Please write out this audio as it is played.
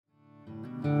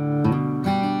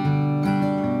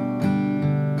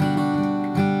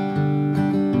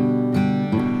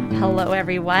Hello,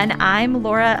 everyone. I'm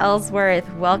Laura Ellsworth,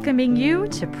 welcoming you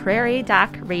to Prairie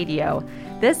Doc Radio.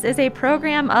 This is a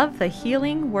program of the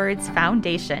Healing Words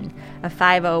Foundation, a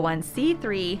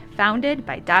 501c3 founded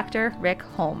by Dr. Rick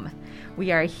Holm.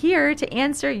 We are here to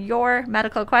answer your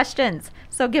medical questions,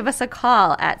 so give us a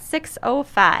call at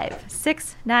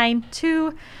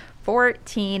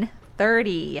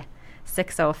 605-692-1430.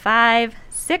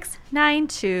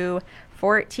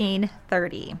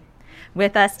 605-692-1430.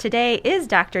 With us today is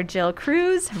Dr. Jill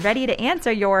Cruz, ready to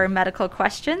answer your medical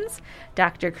questions.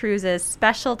 Dr. Cruz's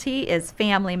specialty is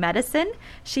family medicine.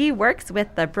 She works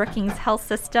with the Brookings Health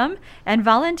System and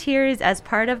volunteers as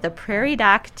part of the Prairie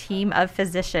Doc team of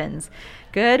physicians.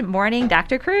 Good morning,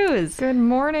 Dr. Cruz. Good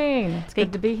morning. It's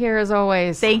good to be here as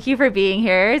always. Thank you for being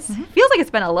here. It feels like it's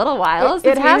been a little while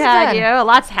since we've has had been. you. A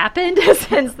lot's happened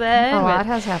since then. A lot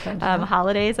has happened.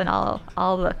 Holidays and all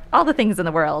the things in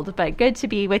the world. But good to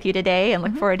be with you today and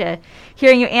look forward to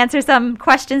hearing you answer some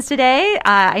questions today.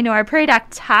 I know our Prairie Doc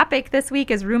topic this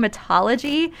week is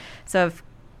rheumatology. So if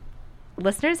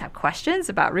listeners have questions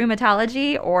about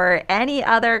rheumatology or any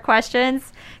other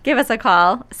questions, give us a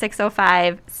call,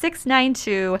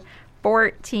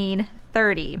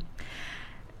 605-692-1430.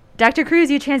 Dr.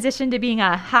 Cruz, you transitioned to being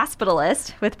a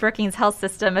hospitalist with Brookings Health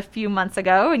System a few months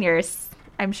ago, and you're,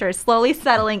 I'm sure, slowly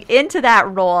settling into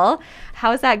that role.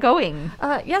 How's that going?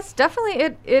 Yes,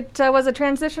 definitely. It was a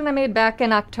transition I made back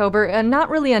in October, and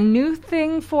not really a new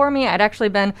thing for me. I'd actually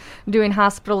been doing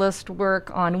hospitalist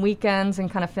work on weekends and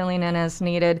kind of filling in as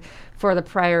needed for the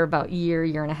prior about year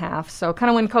and a half. So kind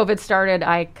of when COVID started,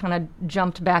 I kind of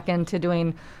jumped back into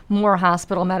doing more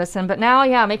hospital medicine. But now,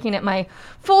 making it my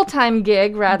full-time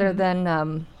gig rather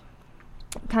than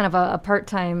kind of a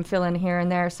part-time fill-in here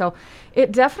and there. So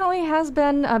it definitely has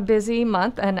been a busy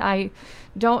month, and I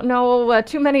don't know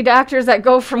too many doctors that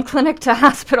go from clinic to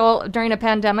hospital during a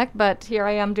pandemic, but here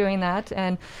I am doing that.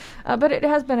 And but it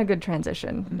has been a good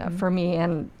transition for me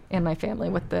and my family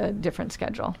with the different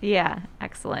schedule. Yeah,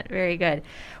 excellent. Very good.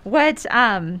 What,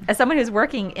 as someone who's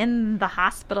working in the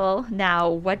hospital now,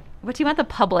 what do you want the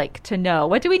public to know?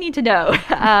 What do we need to know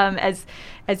as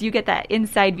you get that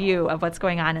inside view of what's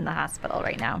going on in the hospital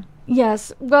right now?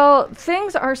 Yes. Well,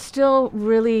 things are still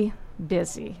really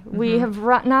busy. We have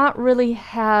not really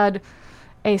had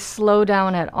a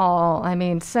slowdown at all. I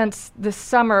mean, since this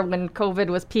summer when COVID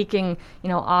was peaking,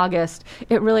 August,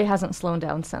 it really hasn't slowed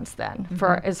down since then.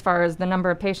 For as far as the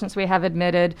number of patients we have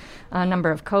admitted,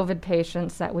 number of COVID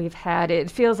patients that we've had,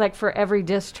 it feels like for every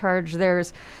discharge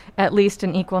there's at least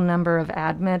an equal number of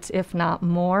admits, if not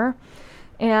more.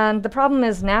 And the problem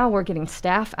is now we're getting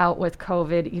staff out with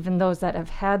COVID, even those that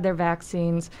have had their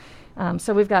vaccines.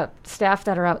 So we've got staff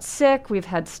that are out sick. We've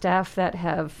had staff that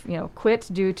have, quit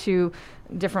due to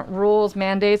different rules,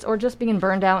 mandates, or just being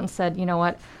burned out and said, you know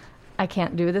what, I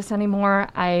can't do this anymore.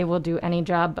 I will do any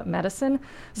job but medicine.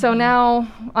 So now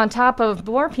on top of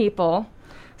more people,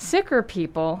 sicker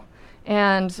people,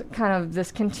 and kind of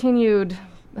this continued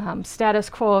status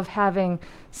quo of having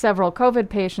several COVID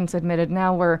patients admitted,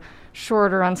 now we're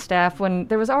shorter on staff when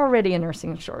there was already a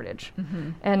nursing shortage.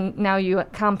 And now you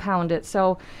compound it.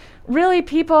 So really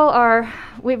people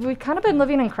we've kind of been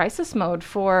living in crisis mode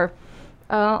for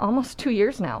almost 2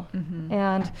 years now.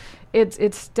 And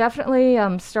it's definitely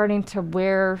starting to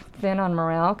wear thin on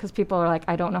morale because people are like,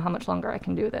 I don't know how much longer I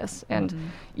can do this. And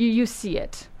you see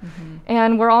it.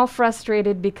 And we're all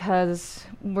frustrated because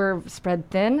we're spread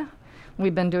thin.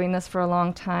 We've been doing this for a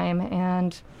long time,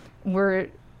 and we're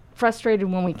frustrated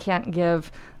when we can't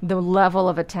give the level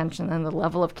of attention and the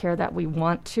level of care that we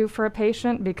want to for a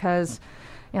patient because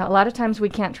a lot of times we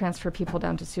can't transfer people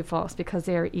down to Sioux Falls because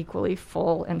they are equally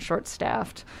full and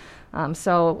short-staffed.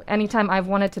 So anytime I've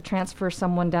wanted to transfer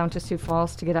someone down to Sioux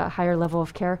Falls to get a higher level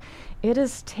of care, it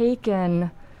has taken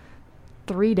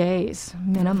 3 days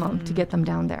minimum to get them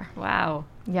down there. Wow.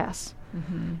 Yes.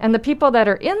 And the people that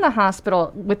are in the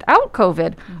hospital without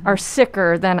COVID are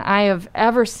sicker than I have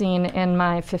ever seen in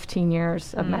my 15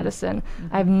 years of medicine.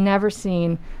 I've never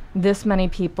seen this many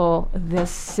people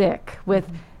this sick with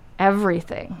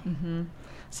everything.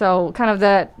 So kind of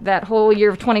that whole year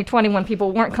of 2020 when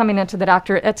people weren't coming into the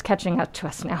doctor, it's catching up to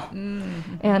us now.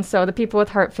 And so the people with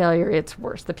heart failure, it's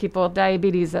worse. The people with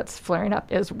diabetes that's flaring up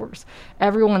is worse.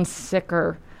 Everyone's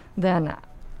sicker than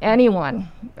anyone.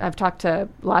 I've talked to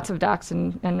lots of docs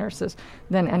and nurses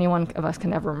than any one of us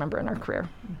can ever remember in our career.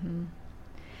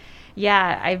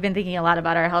 Yeah, I've been thinking a lot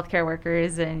about our healthcare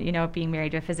workers and, being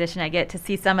married to a physician. I get to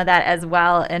see some of that as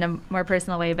well in a more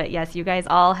personal way. But yes, you guys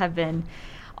all have been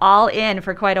all in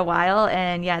for quite a while.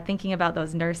 And thinking about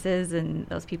those nurses and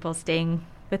those people staying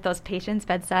with those patients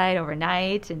bedside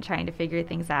overnight and trying to figure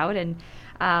things out. And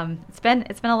it's been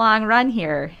a long run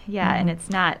here. Yeah. And it's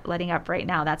not letting up right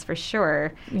now. That's for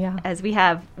sure. Yeah. As we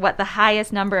have the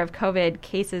highest number of COVID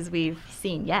cases we've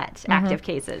seen yet, active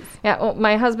cases. Yeah. Well,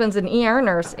 my husband's an ER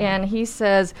nurse, and he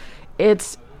says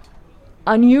it's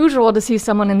unusual to see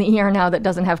someone in the ER now that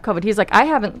doesn't have COVID. He's like, I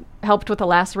haven't helped with a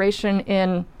laceration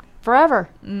in forever.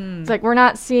 It's like we're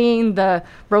not seeing the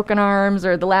broken arms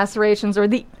or the lacerations or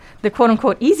the quote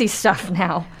unquote easy stuff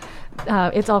now.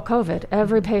 It's all COVID.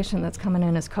 Every patient that's coming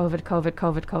in is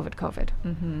COVID.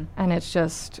 And it's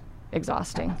just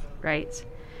exhausting.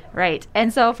 Right.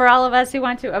 And so for all of us who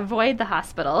want to avoid the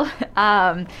hospital,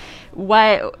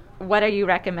 what are you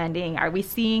recommending? Are we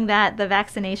seeing that the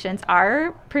vaccinations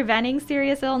are preventing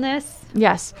serious illness?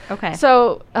 Yes. Okay.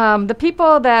 So the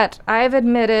people that I've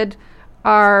admitted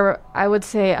are, I would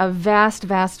say, a vast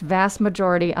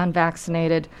majority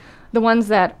unvaccinated. The ones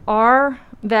that are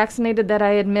vaccinated that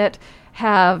I admit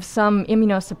have some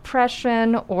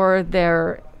immunosuppression, or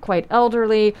they're quite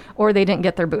elderly, or they didn't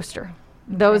get their booster.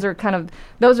 Okay.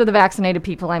 Those are the vaccinated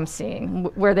people I'm seeing,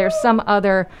 where there's some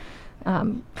other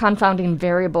confounding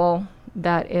variable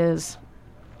that is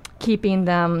keeping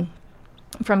them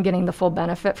from getting the full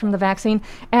benefit from the vaccine.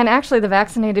 And actually, the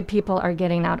vaccinated people are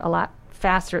getting out a lot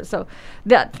faster. So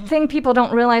the thing people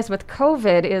don't realize with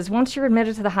COVID is once you're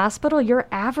admitted to the hospital, your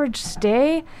average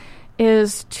stay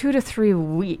is 2 to 3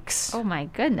 weeks. Oh my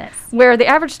goodness. Where the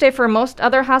average stay for most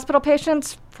other hospital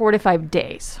patients, 4 to 5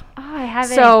 days. Oh, I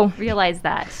haven't realized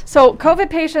that. So COVID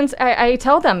patients, I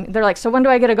tell them, they're like, so when do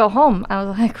I get to go home? I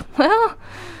was like, well,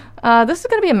 this is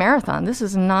going to be a marathon. This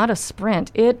is not a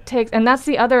sprint. It takes, and that's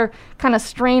the other kind of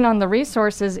strain on the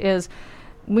resources is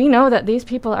we know that these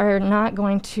people are not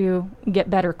going to get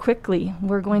better quickly.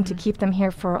 We're going to keep them here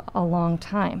for a long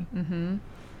time.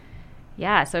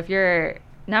 Yeah, so if your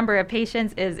number of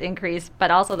patients is increased,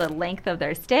 but also the length of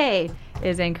their stay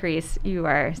is increased, you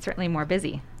are certainly more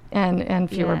busy. And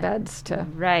fewer beds to...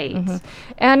 Right.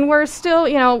 And we're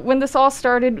still, when this all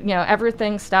started,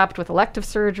 everything stopped with elective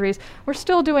surgeries. We're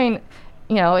still doing...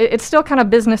 it's still kind of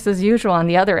business as usual on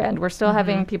the other end. We're still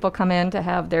having people come in to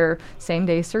have their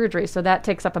same-day surgery, so that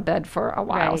takes up a bed for a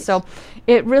while. Right. So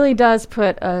it really does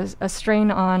put a strain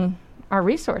on our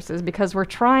resources because we're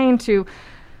trying to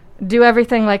do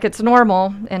everything like it's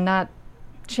normal and not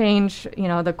change,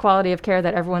 the quality of care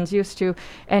that everyone's used to,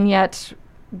 and yet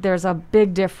there's a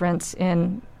big difference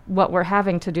in what we're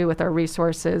having to do with our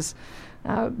resources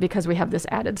because we have this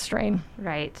added strain.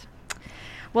 Right.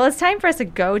 Well, it's time for us to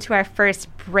go to our first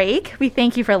break. We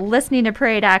thank you for listening to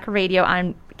Prairie Doc Radio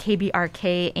on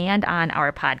KBRK and on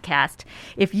our podcast.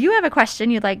 If you have a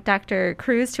question you'd like Dr.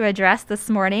 Crews to address this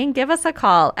morning, give us a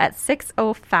call at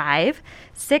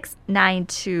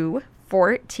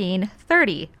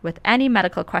 605-692-1430 with any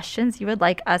medical questions you would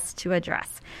like us to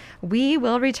address. We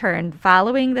will return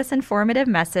following this informative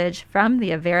message from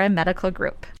the Avera Medical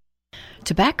Group.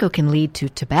 Tobacco can lead to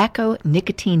tobacco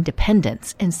nicotine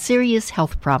dependence and serious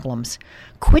health problems.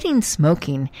 Quitting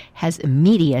smoking has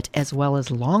immediate as well as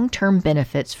long-term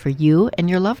benefits for you and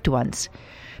your loved ones.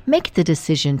 Make the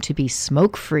decision to be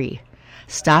smoke-free.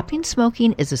 Stopping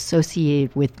smoking is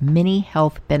associated with many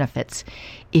health benefits.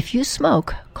 If you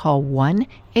smoke, call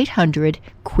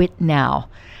 1-800-QUIT-NOW.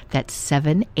 That's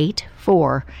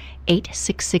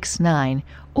 784-8669.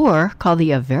 Or call the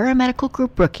Avera Medical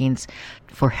Group Brookings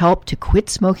for help to quit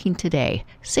smoking today,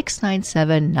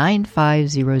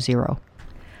 697-9500.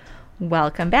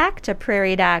 Welcome back to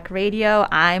Prairie Doc Radio.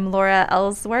 I'm Laura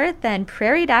Ellsworth, and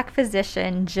Prairie Doc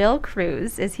physician Jill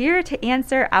Crews is here to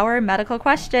answer our medical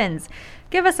questions.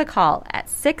 Give us a call at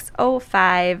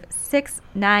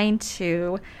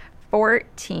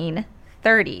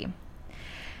 605-692-1430.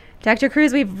 Dr.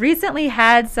 Crews, we've recently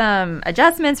had some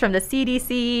adjustments from the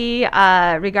CDC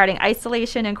regarding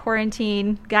isolation and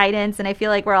quarantine guidance, and I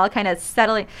feel like we're all kind of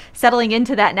settling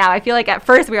into that now. I feel like at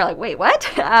first we were like, wait, what?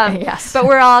 Yes. But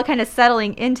we're all kind of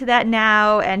settling into that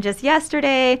now, and just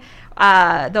yesterday,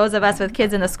 those of us with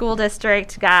kids in the school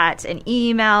district got an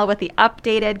email with the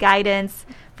updated guidance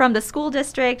from the school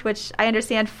district, which I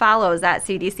understand follows that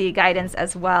CDC guidance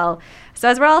as well. So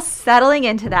as we're all settling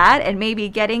into that and maybe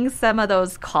getting some of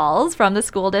those calls from the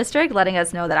school district letting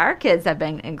us know that our kids have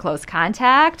been in close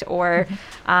contact, or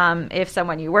if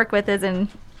someone you work with is in,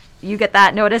 you get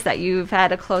that notice that you've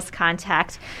had a close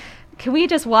contact. Can we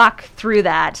just walk through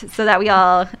that so that we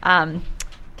all can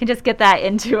just get that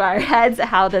into our heads,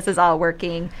 how this is all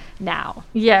working now?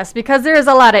 Yes, because there's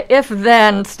a lot of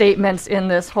if-then statements in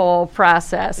this whole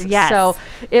process. Yes. So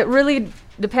it really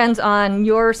depends on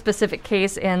your specific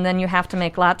case, and then you have to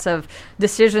make lots of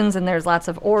decisions, and there's lots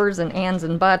of ors and ands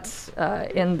and buts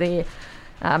in the.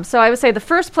 So I would say the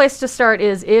first place to start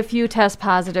is if you test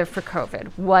positive for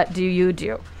COVID, what do you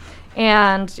do?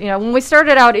 And, when we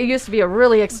started out, it used to be a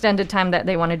really extended time that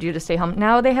they wanted you to stay home.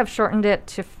 Now they have shortened it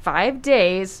to 5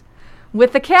 days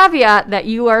with the caveat that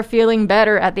you are feeling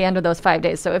better at the end of those 5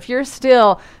 days. So if you're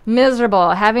still miserable,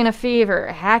 having a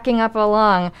fever, hacking up a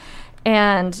lung,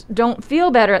 and don't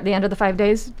feel better at the end of the 5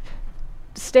 days,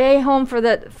 stay home for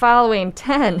the following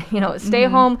 10. Stay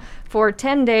home for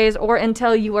 10 days or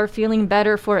until you are feeling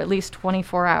better for at least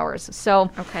 24 hours.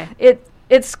 So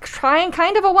it's trying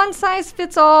kind of a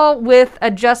one-size-fits-all with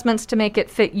adjustments to make it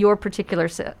fit your particular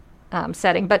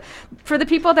setting. But for the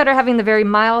people that are having the very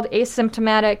mild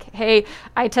asymptomatic, hey,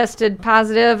 I tested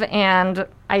positive and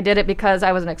I did it because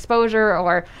I was an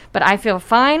exposure, but I feel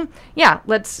fine. Yeah,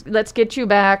 let's get you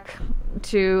back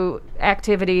to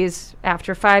activities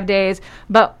after 5 days,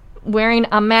 but wearing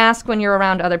a mask when you're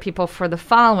around other people for the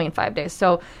following 5 days.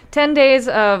 So 10 days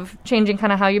of changing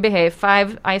kind of how you behave,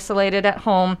 5 isolated at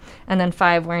home, and then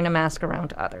 5 wearing a mask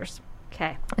around others.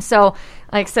 Okay. So,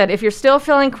 like I said, if you're still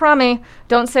feeling crummy,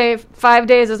 don't say 5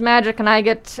 days is magic and I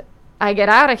get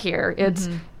out of here. It's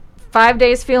 5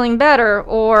 days feeling better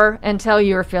or until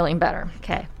you're feeling better.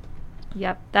 Okay.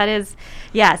 Yep, that is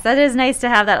nice to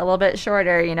have that a little bit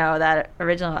shorter. That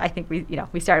original. I think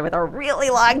we started with a really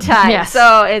long time, yes.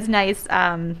 So it's nice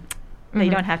that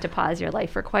you don't have to pause your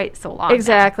life for quite so long.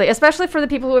 Exactly, especially for the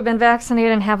people who have been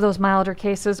vaccinated and have those milder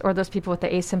cases, or those people with the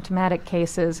asymptomatic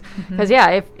cases. Because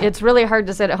it's really hard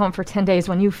to sit at home for 10 days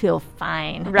when you feel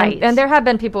fine. Right, and there have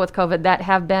been people with COVID that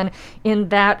have been in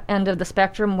that end of the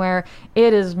spectrum where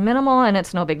it is minimal and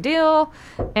it's no big deal,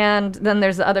 and then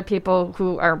there's the other people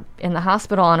who are in the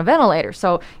hospital on a ventilator.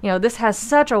 So this has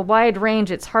such a wide range.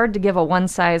 It's hard to give a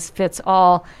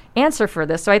one-size-fits-all answer for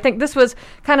this. So I think this was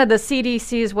kind of the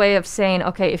CDC's way of saying,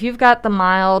 okay, if you've got the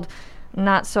mild,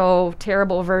 not so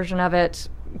terrible version of it,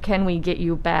 can we get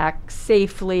you back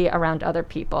safely around other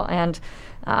people? And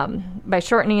by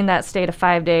shortening that stay to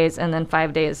 5 days and then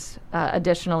 5 days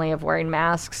additionally of wearing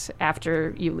masks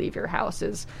after you leave your house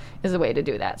is a way to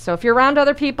do that. So if you're around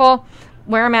other people,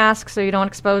 wear a mask so you don't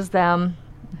expose them,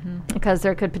 because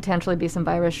there could potentially be some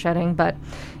virus shedding, but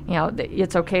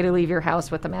it's okay to leave your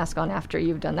house with a mask on after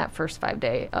you've done that first 5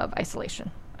 day of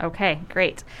isolation. Okay,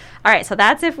 great. All right, so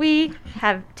that's if we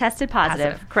have tested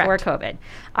positive for COVID.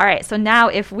 All right, so now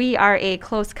if we are a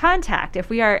close contact, if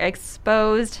we are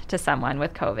exposed to someone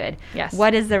with COVID, yes,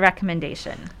 what is the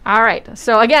recommendation? All right,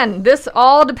 so again, this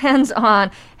all depends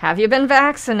on have you been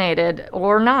vaccinated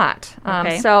or not.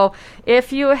 Okay. So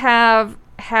if you have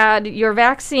had your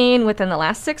vaccine within the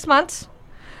last 6 months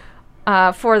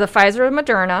for the Pfizer or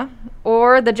Moderna,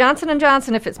 or the Johnson &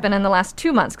 Johnson if it's been in the last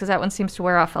 2 months, because that one seems to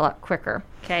wear off a lot quicker.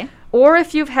 Okay. Or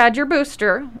if you've had your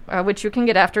booster, which you can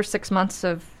get after 6 months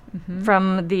of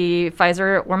from the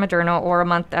Pfizer or Moderna, or a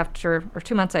month after, or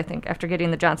 2 months, I think, after getting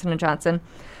the Johnson & Johnson.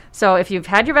 So if you've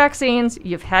had your vaccines,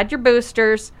 you've had your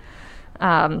boosters.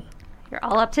 You're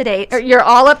all up to date. You're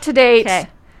all up to date. Okay.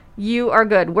 You are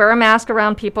good. Wear a mask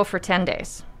around people for 10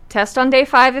 days. Test on day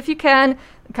 5 if you can,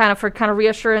 for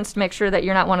reassurance to make sure that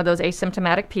you're not one of those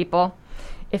asymptomatic people.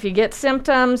 If you get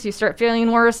symptoms, you start feeling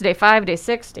worse, day 5, day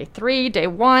 6, day 3, day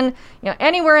 1,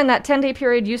 anywhere in that 10-day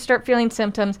period you start feeling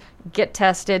symptoms, get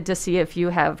tested to see if you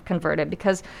have converted,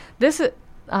 because this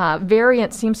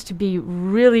variant seems to be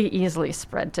really easily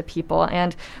spread to people.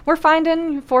 And we're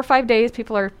finding 4 or 5 days,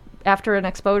 after an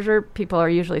exposure, people are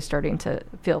usually starting to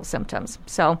feel symptoms.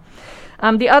 So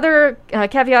the other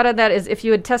caveat of that is if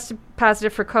you had tested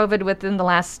positive for COVID within the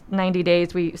last 90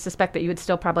 days, we suspect that you would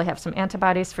still probably have some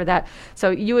antibodies for that. So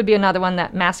you would be another one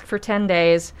that mask for 10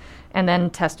 days and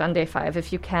then test on day 5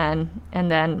 if you can.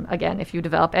 And then, again, if you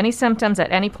develop any symptoms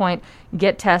at any point,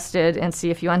 get tested and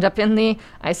see if you end up in the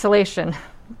isolation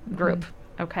group.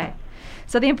 Okay.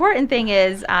 So the important thing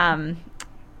is,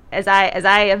 as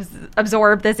I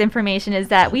absorb this information, is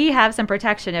that we have some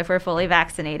protection if we're fully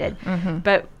vaccinated.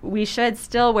 But we should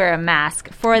still wear a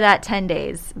mask for that 10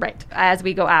 days as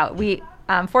we go out. We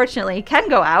fortunately can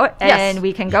go out and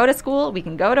we can go to school, we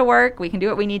can go to work, we can do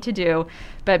what we need to do,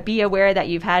 but be aware that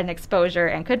you've had an exposure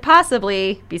and could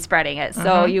possibly be spreading it.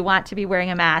 So you want to be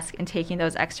wearing a mask and taking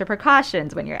those extra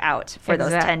precautions when you're out for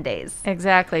those 10 days.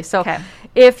 Exactly. So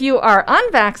if you are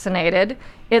unvaccinated,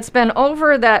 it's been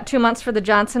over that 2 months for the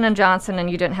Johnson & Johnson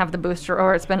and you didn't have the booster,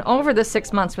 or it's been over the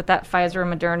 6 months with that Pfizer or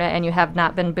Moderna and you have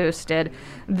not been boosted,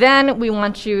 then we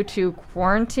want you to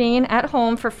quarantine at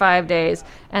home for 5 days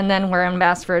and then wear a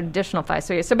mask for additional 5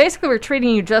 days. So basically we're treating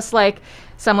you just like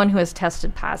someone who has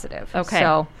tested positive. Okay.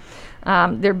 So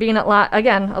They're being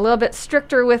a little bit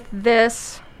stricter with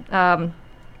this.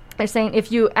 They're saying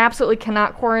if you absolutely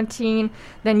cannot quarantine,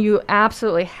 then you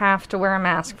absolutely have to wear a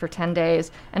mask for 10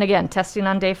 days. And again, testing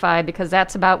on day 5, because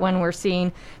that's about when we're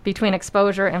seeing between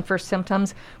exposure and first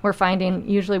symptoms. We're finding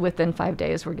usually within 5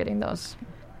 days we're getting those.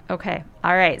 Okay.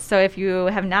 All right. So if you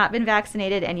have not been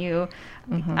vaccinated and you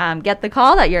get the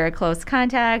call that you're a close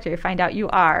contact, or you find out you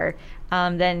are,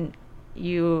 then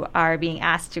you are being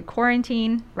asked to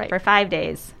quarantine for 5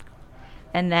 days,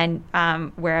 and then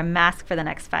wear a mask for the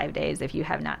next 5 days if you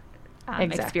have not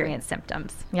experienced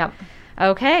symptoms. Yep.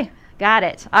 Okay. Got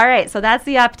it. All right. So that's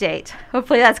the update.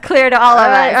 Hopefully that's clear to all of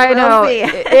us. I know. See.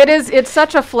 It's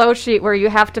such a flow sheet where you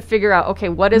have to figure out, okay,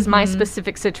 what is my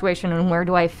specific situation and where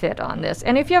do I fit on this?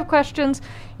 And if you have questions,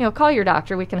 call your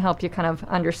doctor. We can help you kind of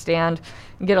understand,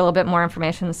 get a little bit more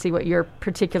information and see what your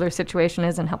particular situation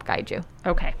is and help guide you.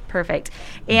 Okay, perfect.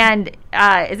 And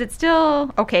is it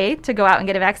still okay to go out and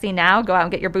get a vaccine now? Go out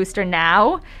and get your booster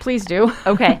now? Please do.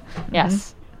 Okay.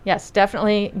 Yes. Yes,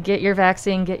 definitely get your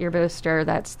vaccine, get your booster.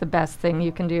 That's the best thing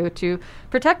you can do to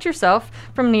protect yourself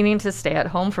from needing to stay at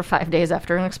home for 5 days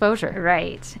after an exposure.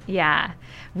 Right. Yeah.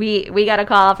 We got a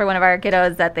call for one of our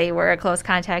kiddos that they were a close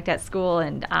contact at school,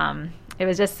 and it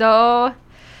was just so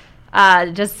a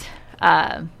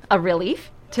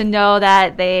relief to know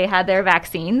that they had their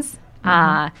vaccines.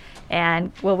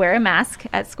 And will wear a mask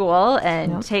at school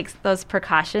and takes those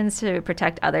precautions to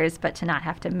protect others, but to not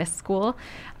have to miss school,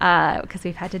 because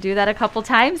we've had to do that a couple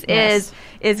times, is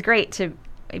great to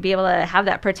be able to have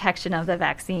that protection of the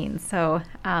vaccine. So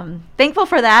thankful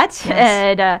for that.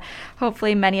 And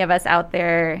hopefully many of us out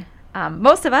there,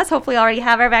 most of us hopefully already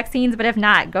have our vaccines, but if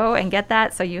not, go and get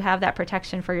that so you have that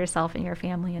protection for yourself and your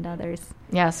family and others.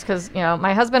 Yes, because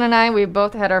my husband and I, we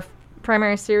both had our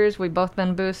primary series. We've both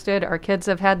been boosted. Our kids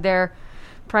have had their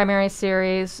primary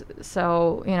series.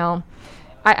 So,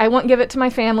 I won't give it to my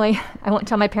family. I won't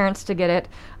tell my parents to get it.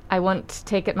 I won't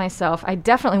take it myself. I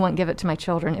definitely won't give it to my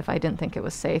children if I didn't think it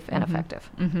was safe and effective.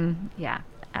 Yeah.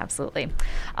 Absolutely.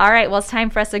 All right. Well, it's time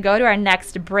for us to go to our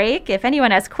next break. If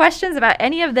anyone has questions about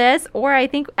any of this, or I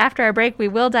think after our break, we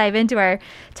will dive into our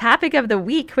topic of the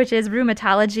week, which is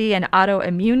rheumatology and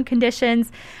autoimmune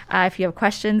conditions. If you have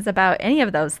questions about any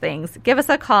of those things, give us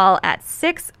a call at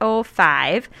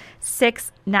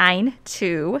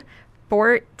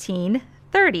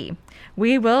 605-692-1430.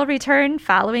 We will return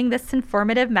following this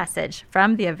informative message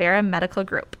from the Avera Medical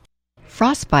Group.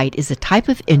 Frostbite is a type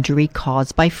of injury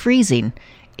caused by freezing.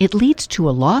 It leads to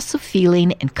a loss of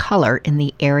feeling and color in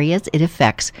the areas it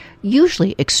affects,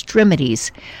 usually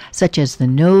extremities, such as the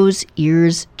nose,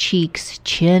 ears, cheeks,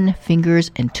 chin, fingers,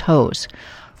 and toes.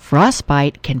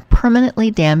 Frostbite can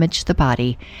permanently damage the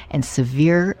body, and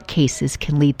severe cases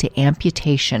can lead to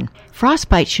amputation.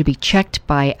 Frostbite should be checked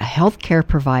by a healthcare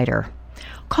provider.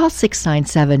 Call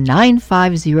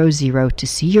 697-9500 to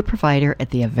see your provider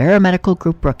at the Avera Medical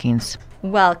Group Brookings.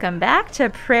 Welcome back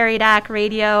to Prairie Doc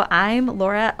Radio. I'm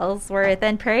Laura Ellsworth,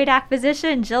 and Prairie Doc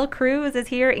physician Jill Cruz is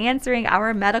here answering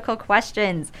our medical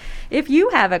questions. If you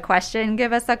have a question,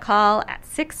 give us a call at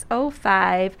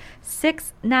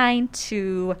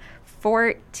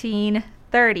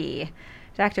 605-692-1430.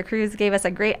 Dr. Cruz gave us a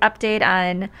great update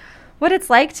on what it's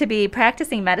like to be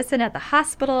practicing medicine at the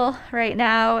hospital right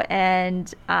now,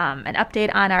 and an update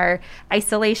on our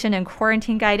isolation and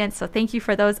quarantine guidance. So thank you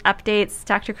for those updates,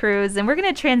 Dr. Cruz. And we're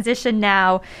going to transition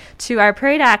now to our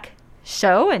Prairie Doc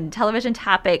show and television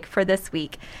topic for this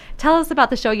week. Tell us about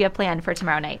the show you have planned for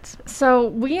tomorrow night. So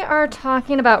we are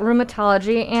talking about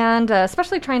rheumatology, and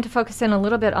especially trying to focus in a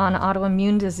little bit on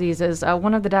autoimmune diseases.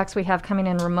 One of the docs we have coming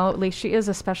in remotely, she is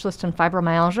a specialist in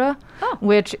fibromyalgia,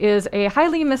 which is a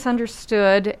highly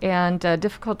misunderstood and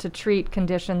difficult to treat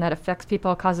condition that affects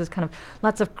people, causes kind of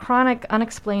lots of chronic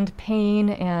unexplained pain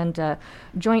and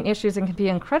joint issues, and can be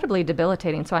incredibly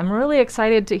debilitating. So I'm really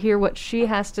excited to hear what she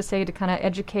has to say to kind of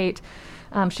educate.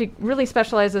 She really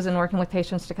specializes in working with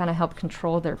patients to kind of help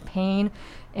control their pain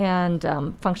and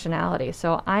functionality.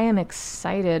 So I am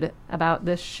excited about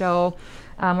this show.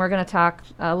 We're going to talk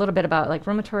a little bit about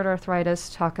rheumatoid arthritis,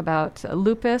 talk about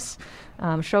lupus,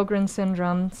 Sjogren's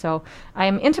syndrome. So I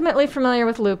am intimately familiar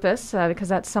with lupus because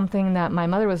that's something that my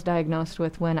mother was diagnosed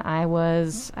with when I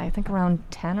was, I think, around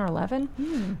 10 or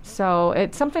 11. So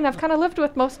it's something I've kind of lived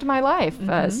with most of my life,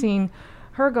 seeing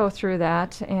her go through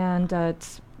that, and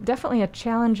it's definitely a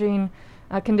challenging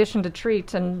condition to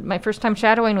treat. And my first time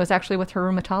shadowing was actually with her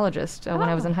rheumatologist when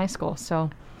I was in high school. So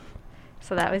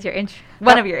that was your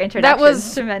one of your introductions. That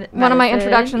was to medicine. One of my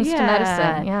introductions to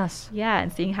medicine. Yes. Yeah,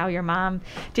 and seeing how your mom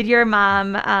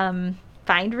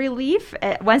find relief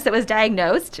once it was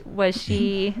diagnosed. Was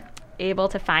she able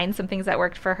to find some things that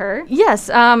worked for her? Yes,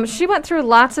 she went through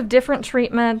lots of different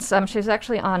treatments. She was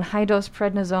actually on high-dose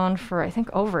prednisone for, I think,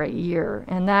 over a year,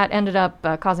 and that ended up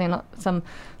causing some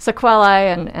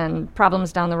sequelae and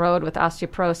problems down the road with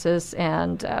osteoporosis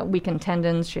and weakened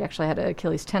tendons. She actually had an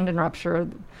Achilles tendon rupture,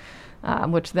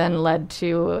 which then led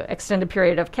to extended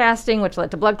period of casting, which led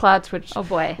to blood clots, which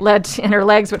led in her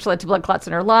legs, which led to blood clots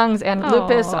in her lungs. And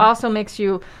lupus also makes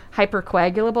you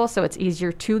hypercoagulable, so it's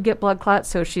easier to get blood clots.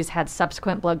 So she's had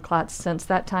subsequent blood clots since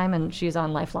that time, and she's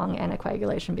on lifelong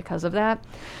anticoagulation because of that.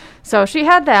 So she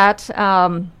had that.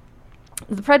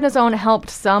 The prednisone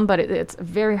helped some, but it's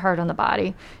very hard on the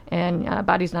body, and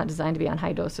body's not designed to be on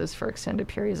high doses for extended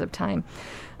periods of time.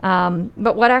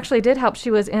 But what actually did help,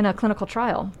 she was in a clinical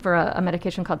trial for a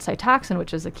medication called Cytoxan,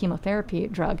 which is a chemotherapy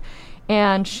drug.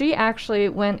 And she actually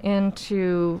went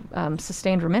into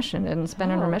sustained remission and has been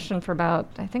in remission for about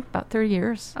 30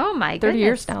 years. Oh, my 30 goodness.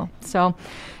 years now. So,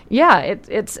 yeah,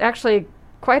 it's actually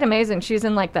quite amazing. She's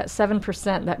in like that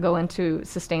 7% that go into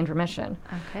sustained remission.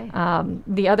 Okay.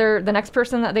 The next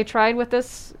person that they tried with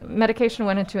this medication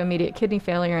went into immediate kidney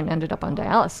failure and ended up on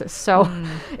dialysis. So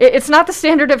it's not the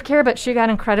standard of care, but she got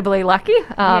incredibly lucky.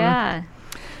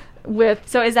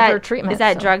 With her treatment. Is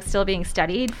that drug still being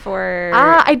studied for?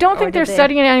 I don't think they're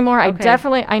studying it anymore.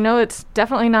 Okay. I know it's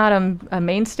definitely not a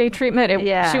mainstay treatment.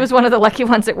 She was one of the lucky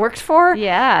ones it worked for.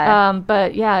 Yeah.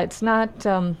 But yeah, it's not.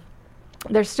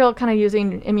 They're still kind of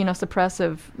using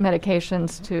immunosuppressive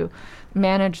medications to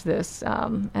manage this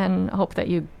and hope that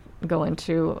you go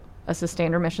into a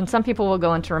sustained remission. Some people will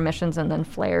go into remissions and then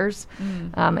flares,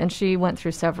 and she went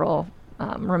through several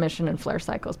remission and flare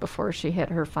cycles before she hit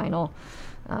her final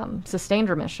sustained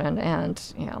remission.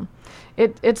 And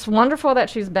it's wonderful that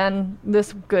she's been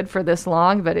this good for this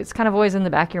long, but it's kind of always in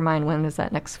the back of your mind, when is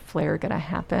that next flare going to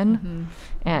happen,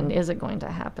 and is it going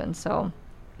to happen? So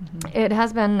it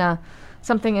has been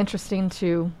something interesting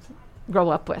to grow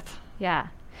up with. Yeah.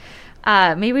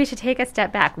 Maybe we should take a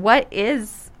step back. What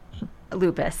is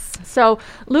lupus? So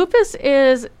lupus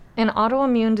is an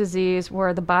autoimmune disease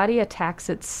where the body attacks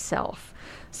itself.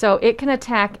 So it can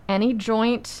attack any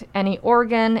joint, any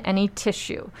organ, any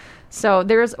tissue. So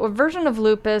there's a version of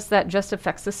lupus that just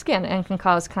affects the skin and can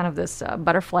cause kind of this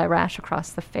butterfly rash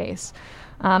across the face.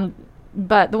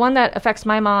 But the one that affects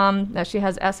my mom, she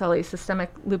has SLE,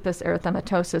 systemic lupus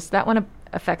erythematosus. That one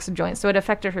affects the joints. So it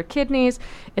affected her kidneys,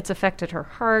 it's affected her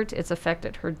heart, it's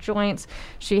affected her joints.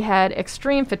 She had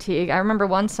extreme fatigue. I remember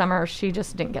one summer she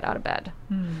just didn't get out of bed.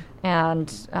 And,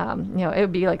 it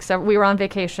would be like, we were on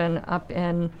vacation up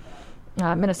in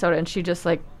Minnesota, and she just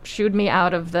like shooed me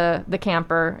out of the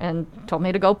camper and told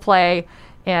me to go play.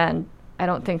 And I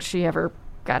don't think she ever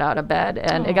got out of bed.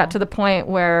 And it got to the point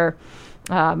where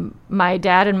my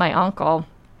dad and my uncle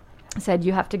said,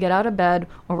 you have to get out of bed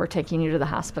or we're taking you to the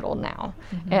hospital now.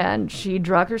 And she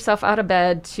drug herself out of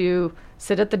bed to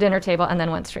sit at the dinner table and then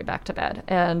went straight back to bed.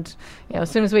 And as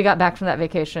soon as we got back from that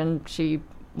vacation, she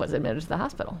was admitted to the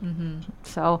hospital.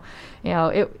 So,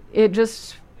 it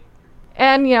just...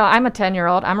 And, I'm a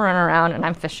 10-year-old. I'm running around and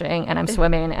I'm fishing and I'm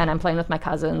swimming and I'm playing with my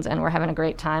cousins and we're having a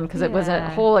great time because it was a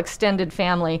whole extended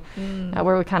family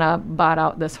where we kind of bought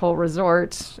out this whole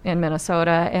resort in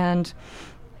Minnesota. And,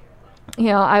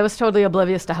 I was totally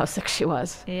oblivious to how sick she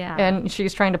was. Yeah. And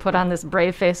she's trying to put on this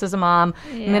brave face as a mom,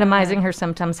 minimizing her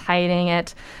symptoms, hiding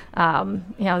it.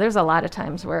 There's a lot of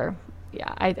times where,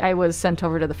 I was sent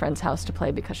over to the friend's house to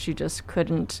play because she just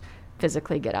couldn't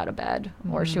physically get out of bed,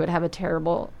 or she would have a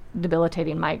terrible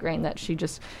debilitating migraine that she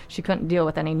couldn't deal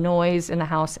with any noise in the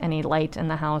house, any light in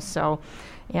the house. So,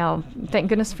 thank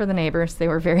goodness for the neighbors. They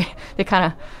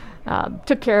kind of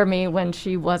took care of me when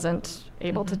she wasn't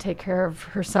able to take care of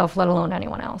herself, let alone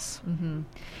anyone else.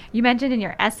 You mentioned in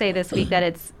your essay this week that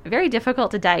it's very difficult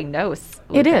to diagnose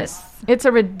lupus. It is. It's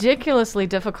a ridiculously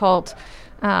difficult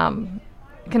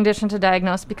condition to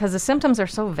diagnose because the symptoms are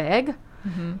so vague,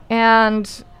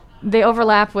 and they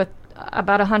overlap with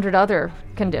about 100 other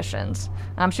conditions.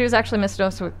 She was actually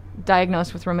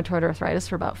diagnosed with rheumatoid arthritis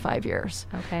for about 5 years.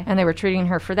 Okay. And they were treating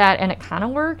her for that, and it kind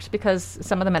of worked because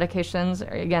some of the medications,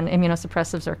 again,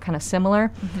 immunosuppressives are kind of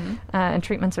similar, and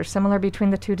treatments are similar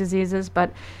between the two diseases,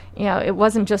 but, it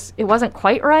wasn't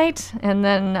quite right. And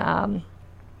then,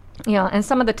 and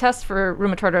some of the tests for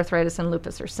rheumatoid arthritis and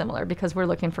lupus are similar because we're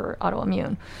looking for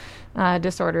autoimmune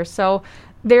disorders. So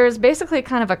there's basically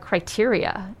kind of a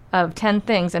criteria of 10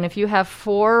 things, and if you have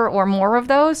 4 or more of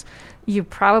those, you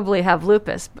probably have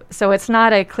lupus. So it's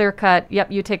not a clear-cut,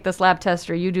 yep, you take this lab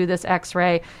test or you do this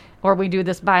x-ray or we do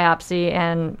this biopsy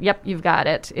and, yep, you've got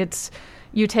it. It's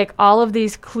you take all of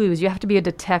these clues. You have to be a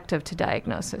detective to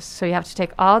diagnosis. So you have to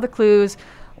take all the clues,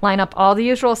 line up all the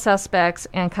usual suspects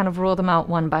and kind of rule them out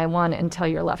one by one until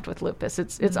you're left with lupus.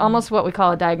 It's almost what we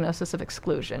call a diagnosis of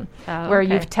exclusion, where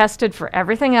you've tested for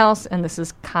everything else, and this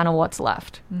is kind of what's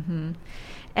left. Mm-hmm.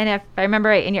 And if I remember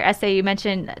right, in your essay, you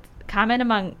mentioned common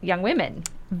among young women.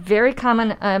 Very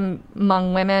common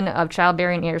among women of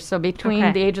childbearing years, so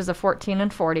between the ages of 14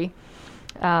 and 40.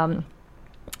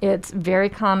 It's very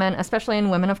common, especially in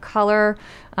women of color,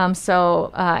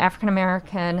 so African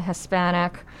American,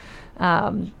 Hispanic.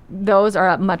 Those are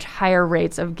at much higher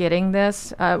rates of getting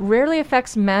this. Rarely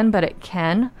affects men, but it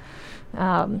can.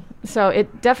 So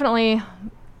it definitely,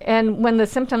 and when the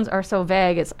symptoms are so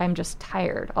vague, it's I'm just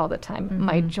tired all the time. Mm-hmm.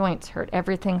 My joints hurt.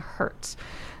 Everything hurts.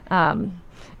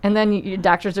 And then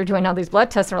doctors are doing all these blood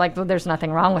tests and are like, well, there's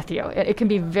nothing wrong with you. It can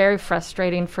be very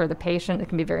frustrating for the patient. It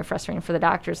can be very frustrating for the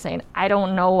doctor saying, I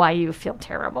don't know why you feel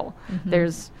terrible. Mm-hmm.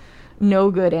 There's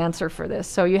no good answer for this.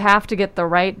 So you have to get the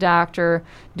right doctor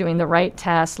doing the right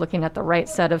tests, looking at the right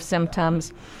set of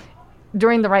symptoms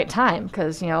during the right time.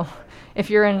 Because, if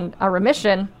you're in a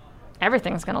remission,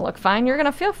 everything's going to look fine. You're going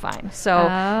to feel fine. So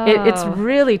it's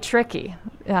really tricky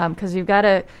because you've got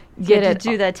to get it.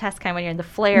 Do the test kind of when you're in the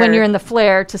flare. When you're in the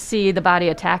flare to see the body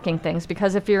attacking things.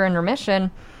 Because if you're in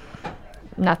remission,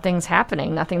 nothing's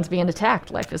happening. Nothing's being attacked.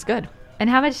 Life is good. And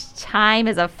how much time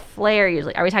is a flare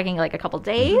usually? Are we talking like a couple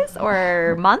days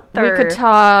or month? Or? We could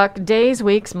talk days,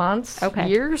 weeks, months,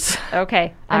 years.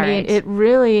 Okay. I mean, it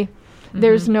really,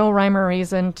 there's no rhyme or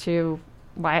reason to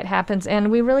why it happens. And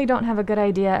we really don't have a good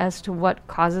idea as to what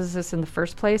causes this in the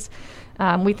first place.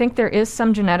 We think there is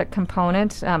some genetic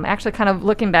component. Actually, kind of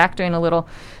looking back, doing a little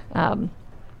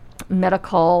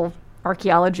medical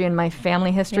archaeology in my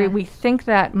family history, we think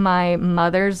that my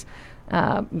mother's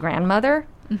grandmother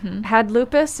had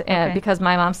lupus, and because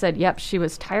my mom said, yep, she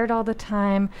was tired all the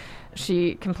time.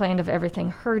 She complained of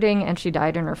everything hurting, and she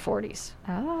died in her 40s.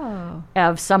 Oh.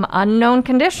 Of some unknown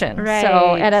condition. Right.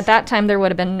 So, and at that time, there would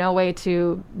have been no way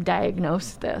to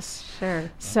diagnose this.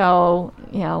 Sure. So,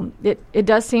 it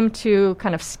does seem to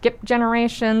kind of skip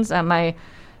generations. So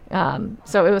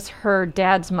it was her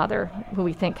dad's mother who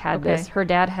we think had this. Her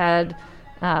dad had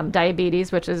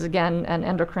diabetes, which is, again, an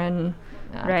endocrine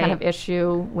kind of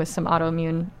issue with some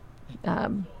autoimmune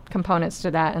components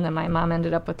to that. And then my mom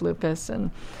ended up with lupus.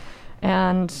 And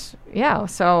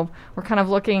so we're kind of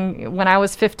looking, when I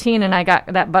was 15 and I got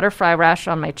that butterfly rash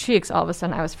on my cheeks, all of a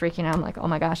sudden I was freaking out. I'm like, oh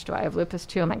my gosh, do I have lupus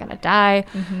too? Am I going to die?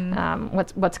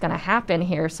 What's going to happen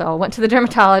here? So I went to the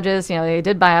dermatologist. They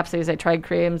did biopsies, they tried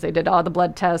creams, they did all the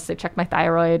blood tests, they checked my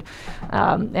thyroid.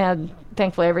 And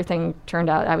thankfully everything turned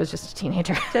out I was just a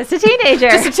teenager. Just a teenager.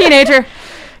 Just a teenager.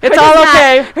 It's all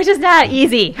okay. Which is not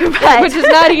easy. Which is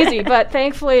not easy, but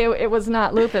thankfully it was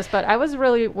not lupus. But I was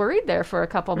really worried there for a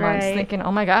couple months, thinking,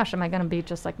 oh my gosh, am I going to be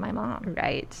just like my mom?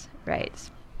 Right.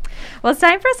 Well, it's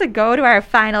time for us to go to our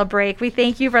final break. We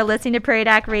thank you for listening to Prairie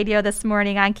Doc Radio this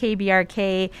morning on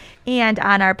KBRK and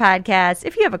on our podcast.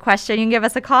 If you have a question, you can give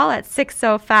us a call at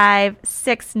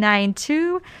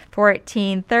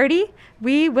 605-692-1430.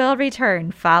 We will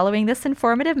return following this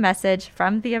informative message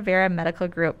from the Avera Medical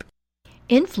Group.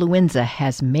 Influenza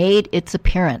has made its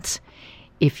appearance.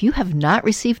 If you have not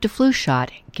received a flu shot,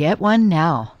 get one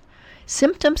now.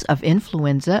 Symptoms of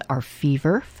influenza are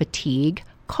fever, fatigue,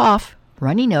 cough,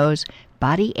 runny nose,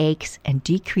 body aches, and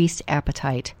decreased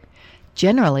appetite.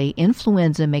 Generally,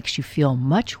 influenza makes you feel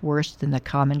much worse than the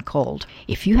common cold.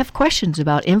 If you have questions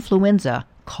about influenza,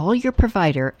 call your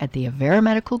provider at the Avera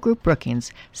Medical Group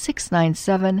Brookings,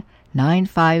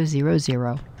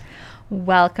 697-9500.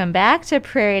 Welcome back to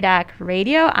Prairie Doc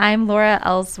Radio. I'm Laura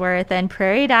Ellsworth, and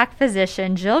Prairie Doc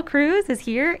physician Jill Cruz is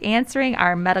here answering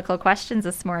our medical questions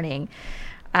this morning.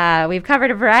 We've covered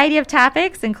a variety of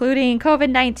topics, including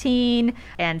COVID-19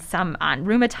 and some on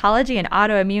rheumatology and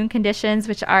autoimmune conditions,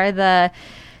 which are the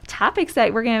topics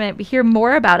that we're going to hear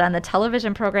more about on the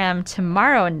television program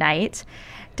tomorrow night.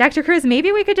 Dr. Cruz,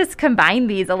 maybe we could just combine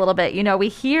these a little bit. We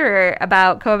hear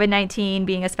about COVID-19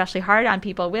 being especially hard on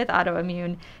people with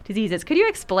autoimmune diseases. Could you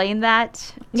explain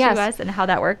that to us and how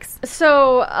that works?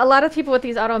 So a lot of people with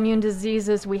these autoimmune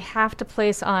diseases, we have to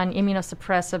place on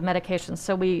immunosuppressive medications.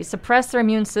 So we suppress their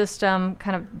immune system,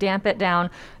 kind of damp it down.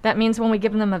 That means when we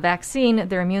give them a vaccine,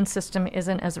 their immune system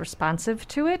isn't as responsive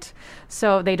to it.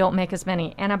 So they don't make as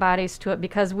many antibodies to it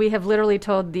because we have literally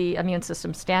told the immune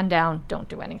system, stand down, don't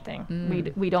do anything.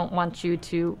 We don't want you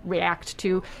to react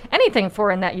to anything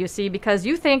foreign that you see because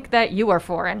you think that you are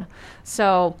foreign.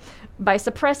 So by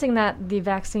suppressing that, the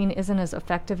vaccine isn't as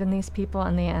effective in these people,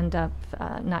 and they end up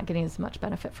not getting as much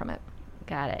benefit from it.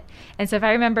 Got it. And so if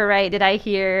I remember right, did I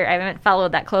hear, I haven't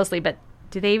followed that closely, but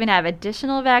Do they even have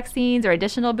additional vaccines or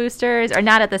additional boosters, or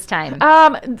not at this time?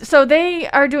 So they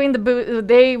are doing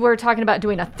they were talking about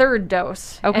doing a third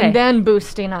dose and then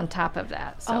boosting on top of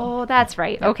that. So. Oh, that's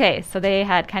right. Yep. Okay, so they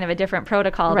had kind of a different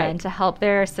protocol then to help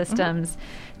their systems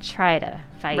try to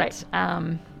fight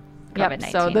COVID-19. Yep.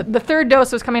 So the third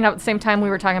dose was coming out at the same time we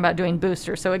were talking about doing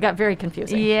boosters, so it got very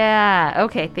confusing. Yeah.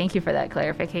 Okay. Thank you for that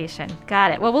clarification.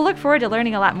 Got it. Well, we'll look forward to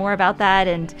learning a lot more about that.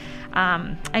 And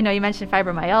I know you mentioned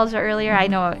fibromyalgia earlier. I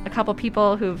know a couple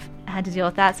people who've had to deal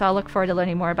with that, so I'll look forward to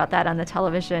learning more about that on the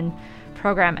television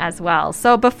program as well.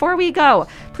 So before we go,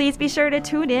 please be sure to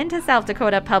tune in to South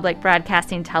Dakota Public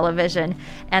Broadcasting Television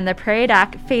and the Prairie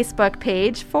Doc Facebook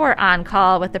page for On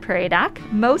Call with the Prairie Doc,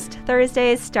 most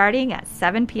Thursdays starting at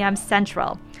 7 p.m.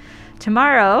 Central.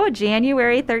 Tomorrow,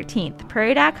 January 13th,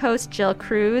 Prairie Doc host Jill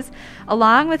Cruz,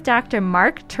 along with Dr.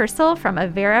 Mark Tercel from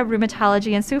Avera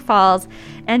Rheumatology in Sioux Falls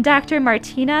and Dr.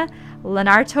 Martina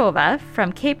Lenartova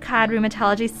from Cape Cod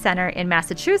Rheumatology Center in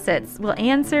Massachusetts, will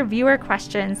answer viewer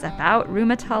questions about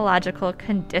rheumatological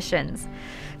conditions.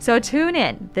 So tune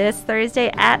in this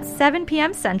Thursday at 7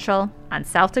 p.m. Central on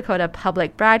South Dakota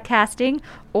Public Broadcasting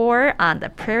or on the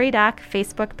Prairie Doc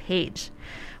Facebook page.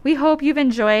 We hope you've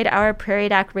enjoyed our Prairie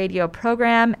Doc radio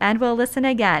program and will listen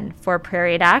again for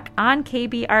Prairie Doc on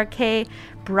KBRK,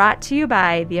 brought to you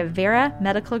by the Avera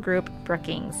Medical Group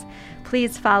Brookings.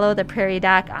 Please follow the Prairie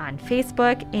Doc on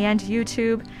Facebook and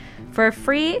YouTube. For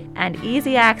free and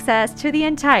easy access to the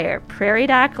entire Prairie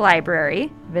Doc library,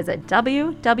 visit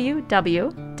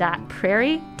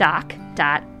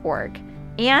www.prairiedoc.org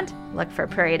and look for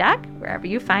Prairie Doc wherever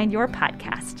you find your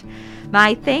podcast.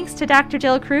 My thanks to Dr.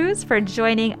 Jill Cruz for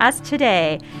joining us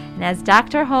today. And as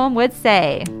Dr. Holm would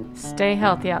say, stay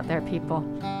healthy out there, people.